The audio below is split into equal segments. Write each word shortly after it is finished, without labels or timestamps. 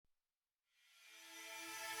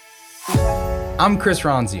I'm Chris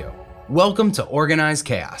Ronzio. Welcome to Organized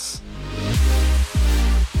Chaos.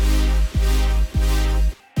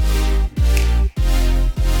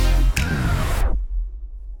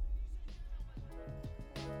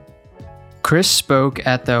 Chris spoke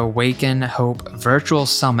at the Awaken Hope Virtual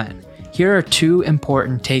Summit. Here are two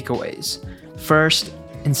important takeaways. First,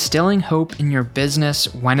 instilling hope in your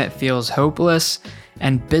business when it feels hopeless,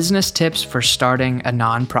 and business tips for starting a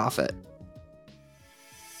nonprofit.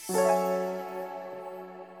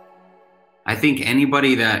 I think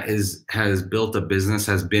anybody that has built a business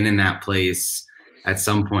has been in that place at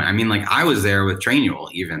some point. I mean, like I was there with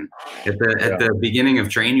Trainual even. At the beginning of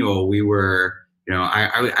Trainual, we were,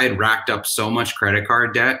 I had racked up so much credit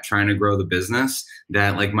card debt trying to grow the business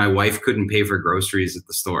that like my wife couldn't pay for groceries at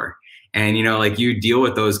the store. And, like you deal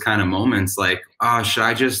with those kind of moments like, oh, should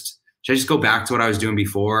I just go back to what I was doing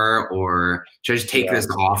before? Or should I just take this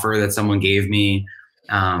offer that someone gave me?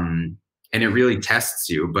 And it really tests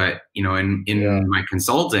you. But, in my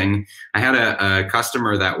consulting, I had a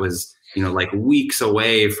customer that was, like weeks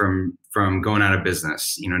away from going out of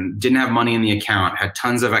business, didn't have money in the account, had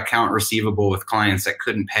tons of account receivable with clients that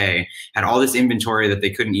couldn't pay, had all this inventory that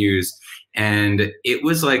they couldn't use. And it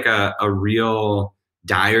was like a real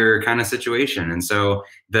dire kind of situation. And so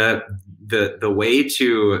the way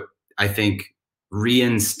to, I think,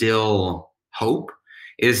 reinstill hope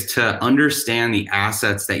is to understand the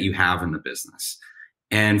assets that you have in the business.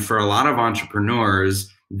 And for a lot of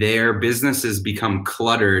entrepreneurs, their businesses become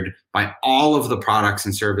cluttered by all of the products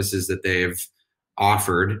and services that they've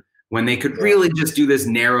offered when they could really just do this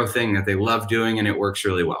narrow thing that they love doing and it works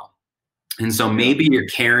really well. And so maybe you're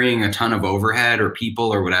carrying a ton of overhead or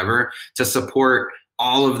people or whatever to support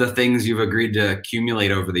all of the things you've agreed to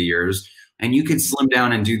accumulate over the years. And you could slim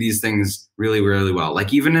down and do these things really, really well.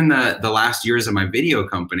 Like even in the last years of my video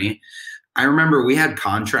company, I remember we had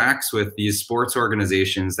contracts with these sports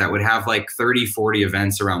organizations that would have like 30, 40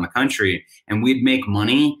 events around the country, and we'd make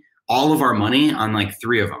money, all of our money on like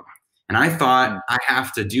 3 of them. And I thought I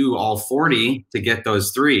have to do all 40 to get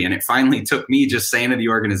those 3. And it finally took me just saying to the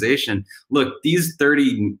organization, look, these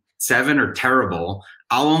 37 are terrible.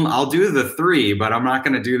 I'll do the 3, but I'm not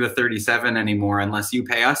going to do the 37 anymore unless you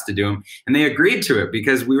pay us to do them. And they agreed to it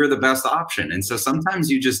because we were the best option. And so sometimes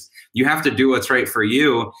you have to do what's right for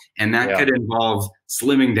you. And that could involve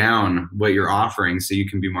slimming down what you're offering so you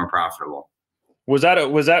can be more profitable. Was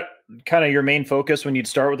that kind of your main focus when you'd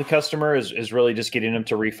start with the customer is really just getting them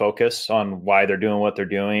to refocus on why they're doing what they're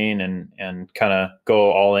doing and kind of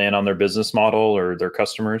go all in on their business model or their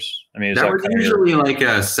customers? I mean, that was usually like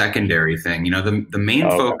a secondary thing. The main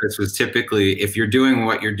focus was typically if you're doing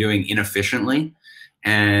what you're doing inefficiently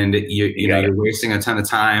and you're wasting a ton of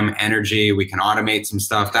time, energy, we can automate some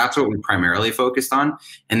stuff. That's what we primarily focused on.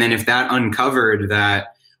 And then if that uncovered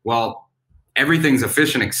that, well, everything's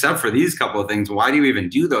efficient except for these couple of things, why do you even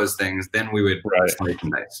do those things? Then we would slice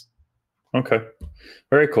and dice. Okay.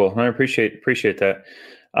 Very cool. I appreciate that.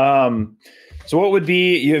 So what would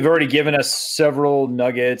be, you've already given us several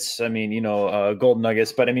nuggets, golden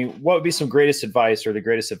nuggets, but what would be some greatest advice or the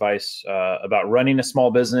greatest advice about running a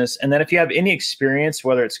small business? And then if you have any experience,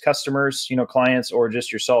 whether it's customers, clients, or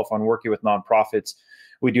just yourself on working with nonprofits,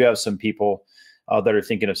 we do have some people that are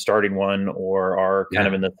thinking of starting one or are kind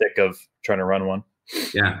of in the thick of trying to run one.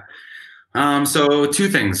 Yeah. So 2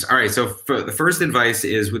 things. All right. So for the first advice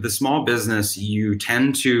is with a small business, you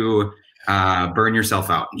tend to burn yourself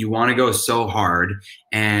out. You want to go so hard.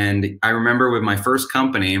 And I remember with my first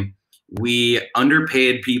company, we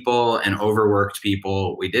underpaid people and overworked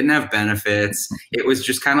people. We didn't have benefits. It was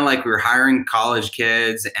just kind of like we were hiring college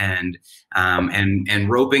kids and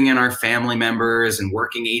roping in our family members and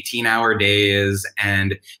working 18-hour days.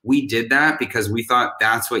 And we did that because we thought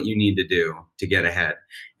that's what you need to do to get ahead.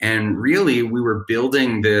 And really, we were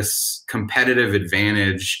building this competitive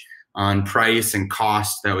advantage on price and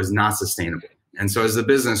cost that was not sustainable. And so as the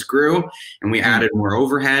business grew and we added more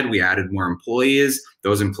overhead, we added more employees,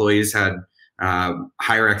 those employees had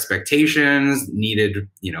higher expectations, needed,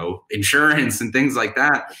 insurance and things like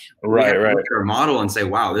that. Right. Look at our model and say,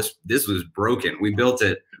 wow, this was broken. We built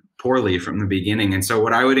it poorly from the beginning. And so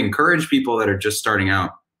what I would encourage people that are just starting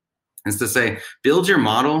out is to say, build your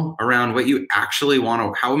model around what you actually want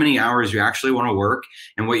to, how many hours you actually want to work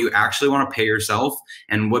and what you actually want to pay yourself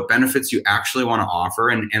and what benefits you actually want to offer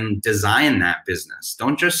and design that business.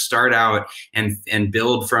 Don't just start out and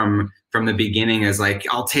build from the beginning as like,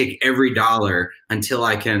 I'll take every dollar until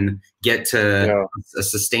I can get to a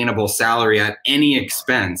sustainable salary at any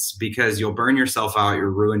expense, because you'll burn yourself out, you'll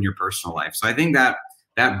ruin your personal life. So I think that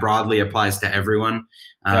broadly applies to everyone.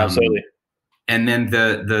 Absolutely. And then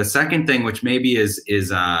the second thing, which maybe is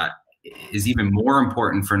is even more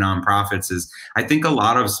important for nonprofits is I think a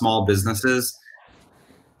lot of small businesses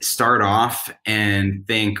start off and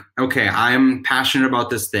think, okay, I'm passionate about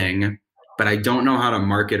this thing, but I don't know how to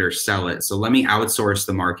market or sell it. So let me outsource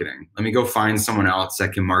the marketing. Let me go find someone else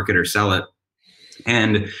that can market or sell it.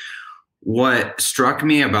 And what struck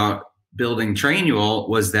me about building Trainual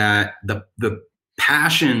was that the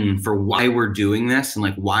passion for why we're doing this and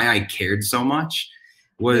like why I cared so much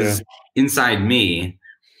was inside me.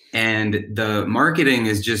 And the marketing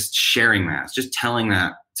is just sharing that, it's just telling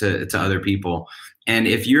that to other people. And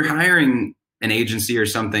if you're hiring an agency or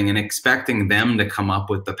something and expecting them to come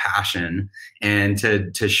up with the passion and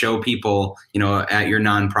to show people, you know, at your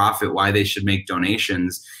nonprofit why they should make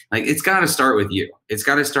donations, like it's got to start with you. It's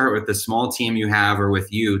got to start with the small team you have or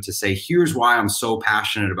with you to say, here's why I'm so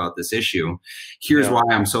passionate about this issue. Here's why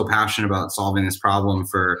I'm so passionate about solving this problem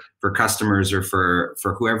for customers or for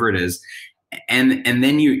whoever it is. And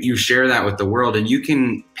then you share that with the world, and you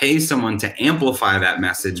can pay someone to amplify that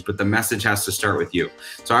message, but the message has to start with you.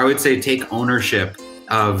 So I would say take ownership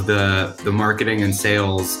of the marketing and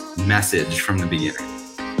sales message from the beginning.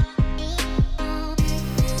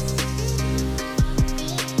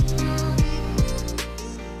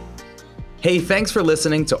 Hey, thanks for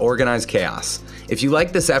listening to Organized Chaos. If you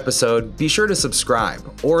like this episode, be sure to subscribe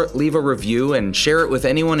or leave a review and share it with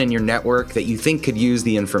anyone in your network that you think could use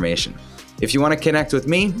the information. If you want to connect with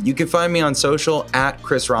me, you can find me on social at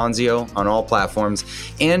Chris Ronzio on all platforms,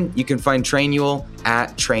 and you can find Trainual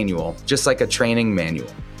at Trainual, just like a training manual.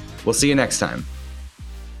 We'll see you next time.